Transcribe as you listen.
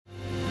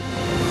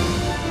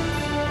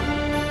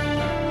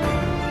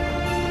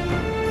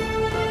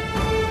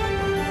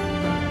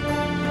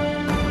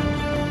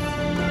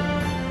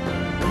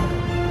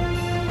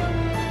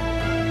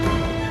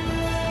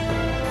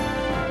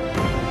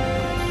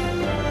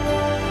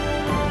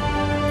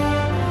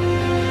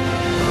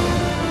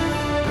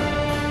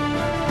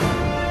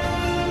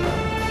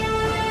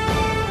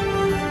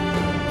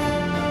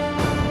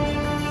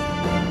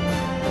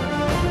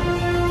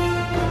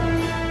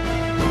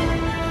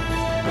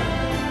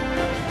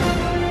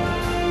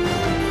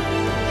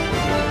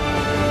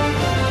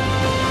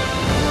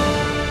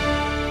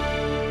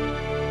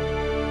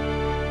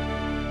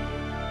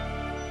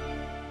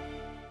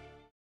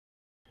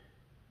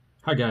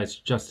Hi guys,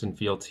 Justin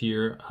Fields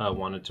here. I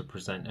wanted to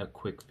present a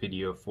quick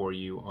video for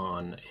you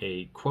on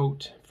a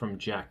quote from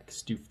Jack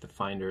Stuef the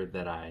Finder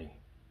that I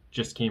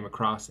just came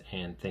across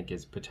and think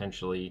is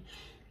potentially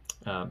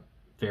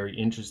very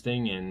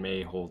interesting and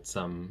may hold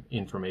some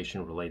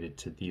information related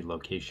to the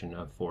location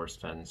of Forrest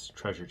Fenn's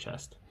treasure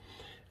chest.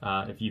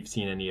 If you've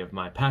seen any of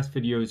my past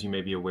videos, you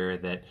may be aware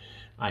that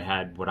I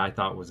had what I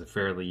thought was a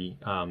fairly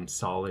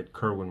solid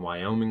Kerwin,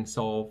 Wyoming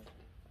solve.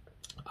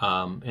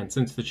 And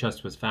since the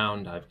chest was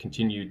found, I've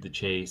continued the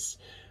chase,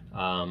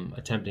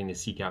 attempting to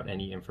seek out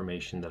any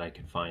information that I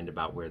could find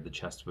about where the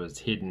chest was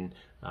hidden,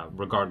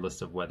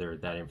 regardless of whether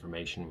that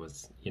information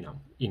was,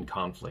 in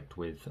conflict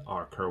with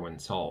our Kerwin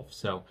solve.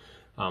 So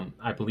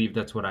I believe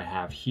that's what I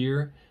have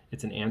here.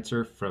 It's an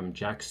answer from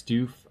Jack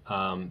Stuef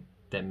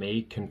that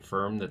may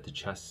confirm that the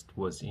chest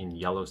was in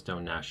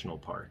Yellowstone National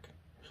Park.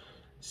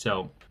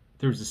 So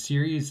there was a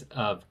series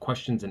of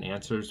questions and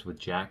answers with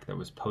Jack that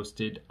was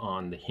posted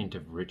on the Hint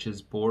of Riches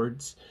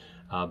boards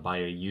by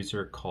a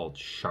user called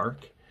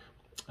Shark.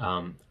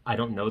 I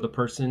don't know the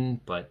person,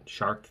 but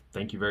Shark,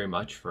 thank you very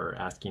much for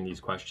asking these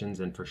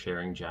questions and for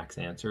sharing Jack's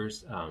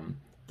answers.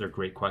 They're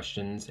great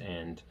questions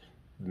and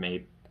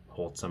may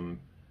hold some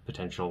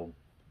potential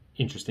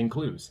interesting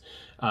clues.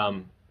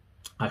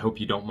 I hope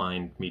you don't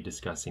mind me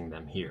discussing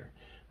them here.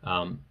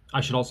 I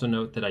should also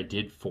note that I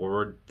did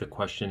forward the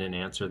question and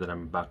answer that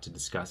I'm about to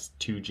discuss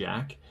to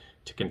Jack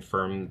to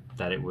confirm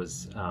that it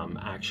was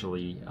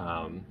actually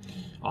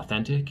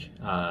authentic.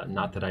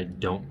 Not that I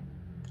don't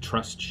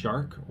trust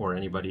Shark or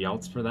anybody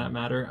else for that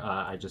matter.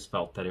 I just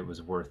felt that it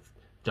was worth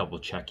double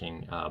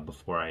checking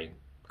before I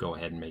go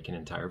ahead and make an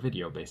entire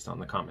video based on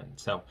the comment.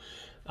 So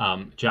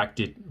Jack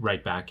did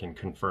write back and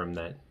confirm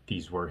that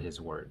these were his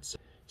words.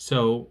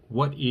 So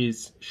what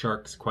is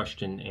Shark's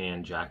question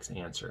and Jack's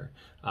answer?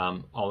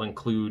 I'll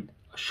include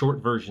short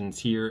versions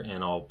here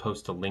and I'll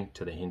post a link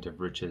to the Hint of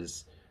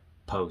Riches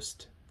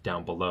post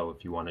down below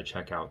if you want to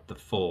check out the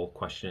full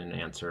question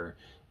and answer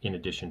in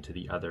addition to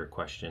the other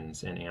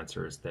questions and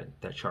answers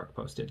that Shark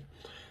posted.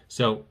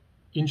 So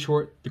in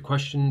short, the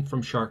question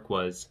from Shark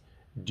was,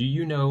 do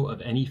you know of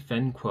any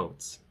Fenn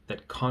quotes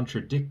that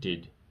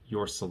contradicted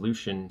your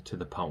solution to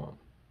the poem?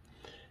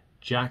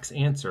 Jack's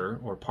answer,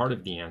 or part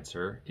of the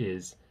answer,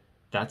 is,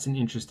 that's an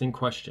interesting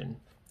question.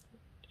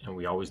 And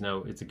we always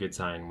know it's a good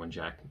sign when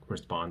Jack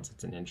responds,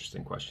 it's an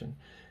interesting question.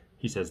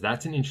 He says,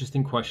 that's an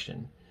interesting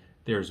question.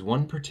 There's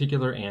one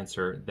particular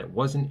answer that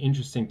wasn't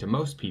interesting to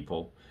most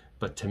people,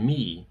 but to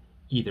me,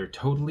 either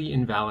totally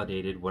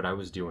invalidated what I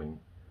was doing,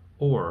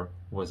 or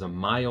was a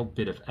mild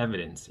bit of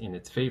evidence in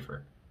its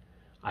favor.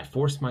 I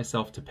forced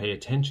myself to pay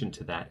attention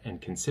to that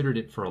and considered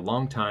it for a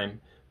long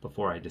time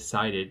before I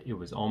decided it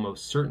was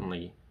almost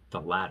certainly the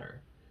latter,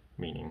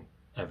 meaning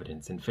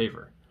evidence in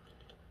favor.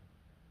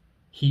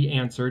 He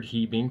answered,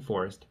 he being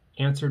Forrest,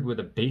 answered with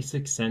a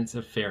basic sense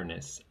of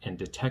fairness, and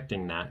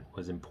detecting that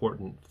was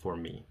important for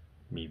me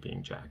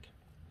being Jack.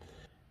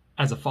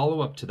 As a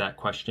follow-up to that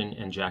question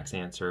and Jack's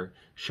answer,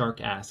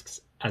 Shark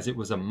asks, as it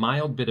was a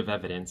mild bit of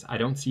evidence, I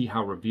don't see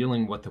how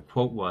revealing what the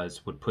quote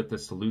was would put the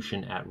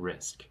solution at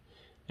risk.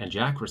 And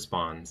Jack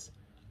responds,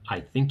 I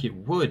think it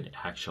would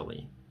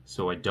actually,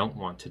 so I don't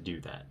want to do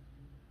that.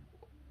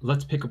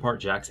 Let's pick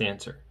apart Jack's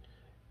answer.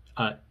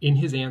 In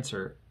his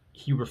answer,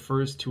 he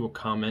refers to a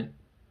comment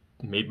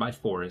made by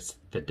Forrest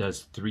that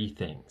does three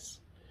things.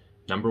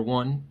 Number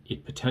one,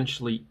 it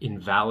potentially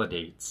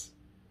invalidates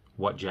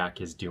what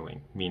Jack is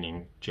doing,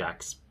 meaning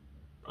Jack's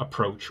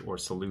approach or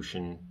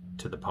solution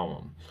to the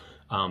poem.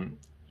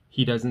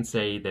 He doesn't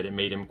say that it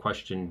made him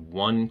question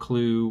one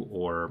clue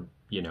or,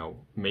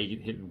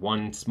 made it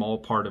one small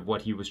part of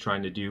what he was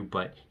trying to do,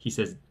 but he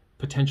says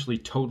potentially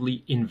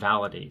totally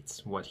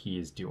invalidates what he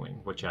is doing,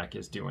 what Jack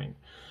is doing.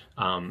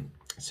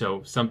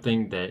 So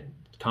something that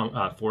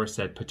Forrest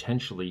said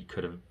potentially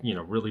could have,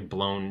 really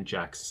blown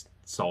Jack's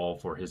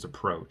solve or his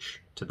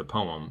approach to the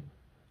poem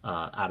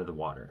out of the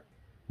water.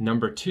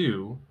 Number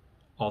two,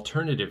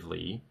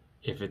 alternatively,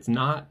 if it's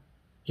not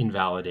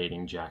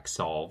invalidating Jack's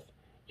solve,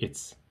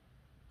 it's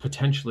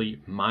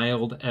potentially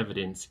mild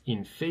evidence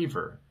in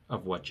favor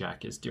of what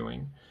Jack is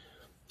doing.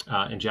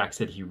 And Jack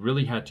said he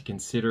really had to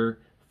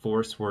consider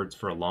Forrest's words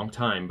for a long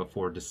time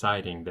before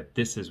deciding that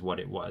this is what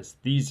it was.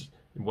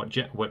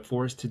 What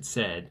Forrest had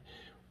said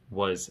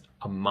was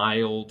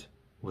mild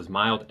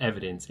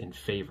evidence in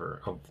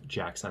favor of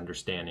Jack's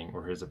understanding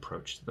or his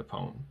approach to the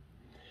poem.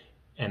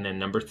 And then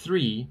number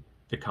three,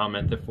 the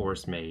comment that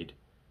Forrest made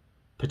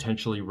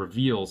potentially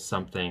reveals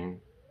something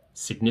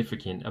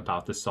significant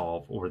about the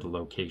solve or the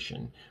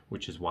location,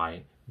 which is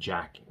why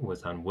Jack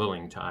was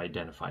unwilling to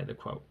identify the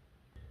quote.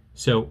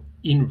 So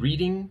in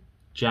reading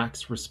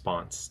Jack's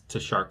response to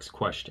Shark's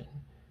question,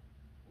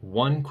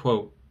 one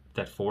quote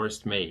that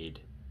Forrest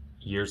made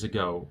years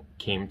ago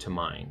came to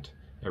mind.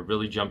 It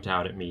really jumped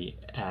out at me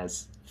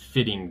as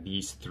fitting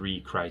these three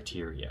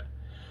criteria.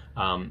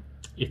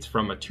 It's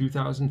from a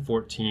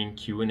 2014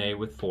 Q&A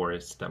with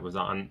Forrest that was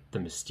on the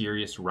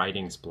Mysterious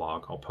Writings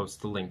blog. I'll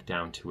post the link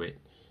down to it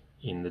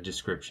in the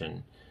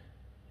description.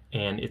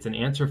 And it's an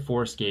answer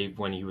Forrest gave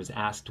when he was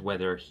asked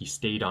whether he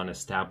stayed on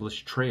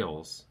established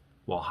trails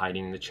while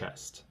hiding the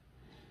chest.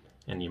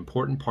 And the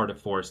important part of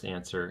Forrest's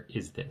answer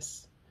is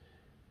this.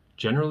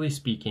 Generally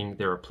speaking,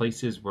 there are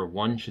places where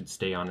one should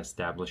stay on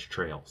established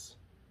trails.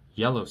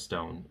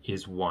 Yellowstone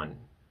is one.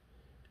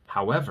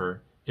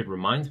 However, it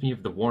reminds me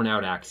of the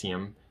worn-out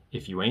axiom,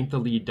 if you ain't the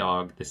lead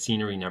dog, the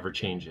scenery never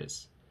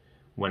changes.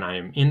 When I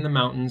am in the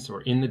mountains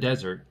or in the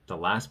desert, the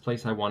last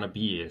place I want to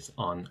be is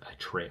on a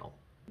trail.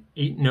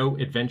 Ain't no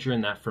adventure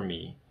in that for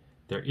me.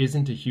 There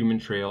isn't a human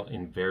trail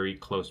in very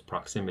close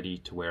proximity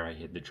to where I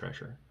hid the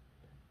treasure.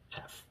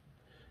 F.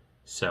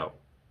 So,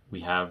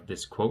 we have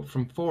this quote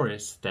from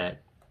Forrest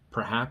that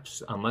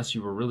perhaps, unless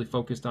you were really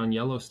focused on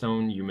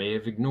Yellowstone, you may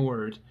have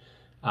ignored,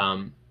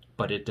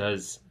 but it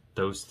does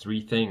those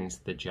three things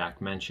that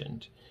Jack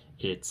mentioned.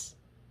 It's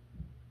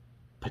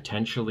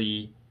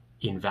potentially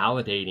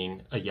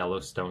invalidating a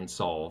Yellowstone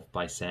solve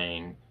by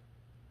saying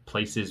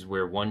places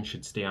where one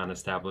should stay on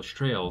established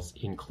trails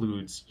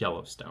includes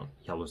Yellowstone.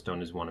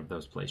 Yellowstone is one of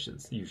those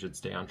places you should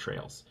stay on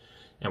trails.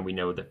 And we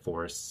know that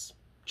Forrest's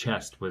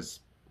chest was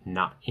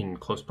not in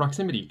close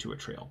proximity to a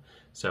trail.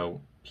 So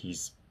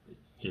he's,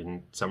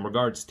 in some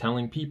regards,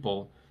 telling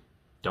people,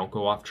 don't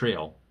go off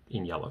trail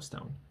in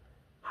Yellowstone.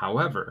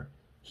 However,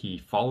 he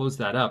follows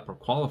that up or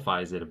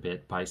qualifies it a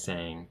bit by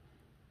saying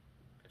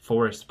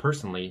Forrest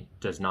personally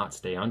does not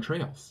stay on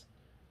trails.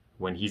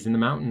 When he's in the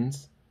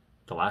mountains,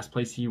 the last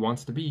place he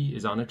wants to be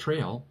is on a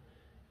trail,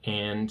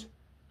 and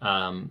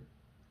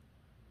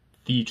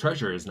the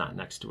treasure is not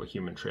next to a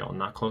human trail,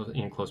 not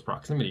in close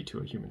proximity to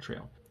a human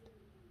trail.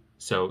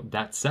 So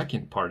that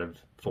second part of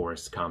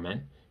Forrest's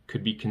comment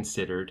could be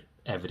considered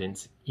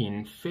evidence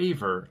in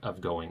favor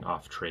of going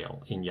off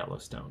trail in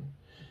Yellowstone.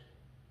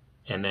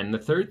 And then the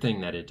third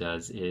thing that it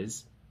does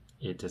is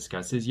it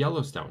discusses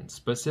Yellowstone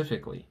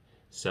specifically.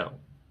 So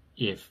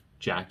if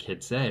Jack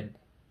had said,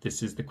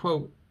 this is the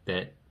quote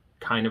that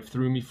kind of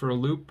threw me for a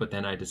loop, but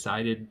then I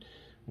decided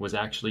was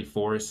actually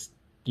Forrest,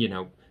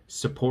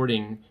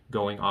 supporting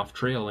going off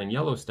trail in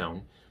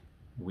Yellowstone,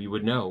 we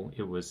would know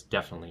it was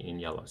definitely in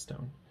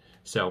Yellowstone.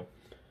 So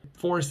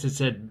Forrest has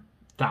said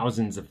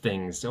thousands of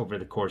things over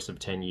the course of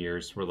 10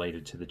 years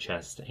related to the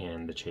chest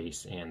and the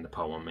chase and the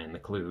poem and the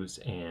clues,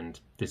 and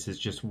this is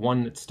just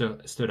one that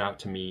stood out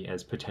to me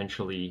as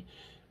potentially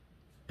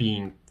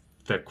being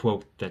the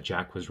quote that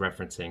Jack was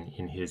referencing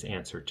in his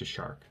answer to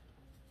Shark.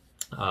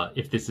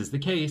 If this is the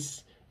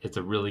case, it's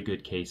a really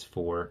good case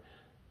for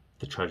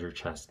the treasure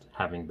chest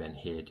having been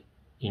hid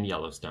in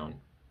Yellowstone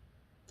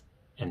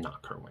and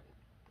not Kerwin.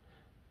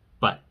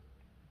 But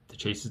the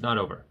chase is not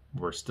over.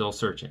 We're still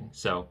searching.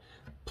 So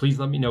please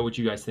let me know what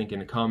you guys think in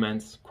the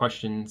comments,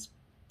 questions,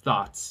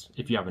 thoughts.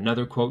 If you have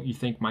another quote you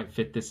think might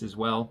fit this as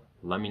well,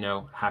 let me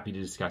know. Happy to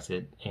discuss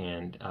it,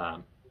 and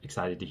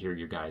excited to hear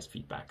your guys'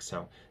 feedback.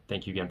 So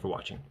thank you again for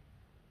watching.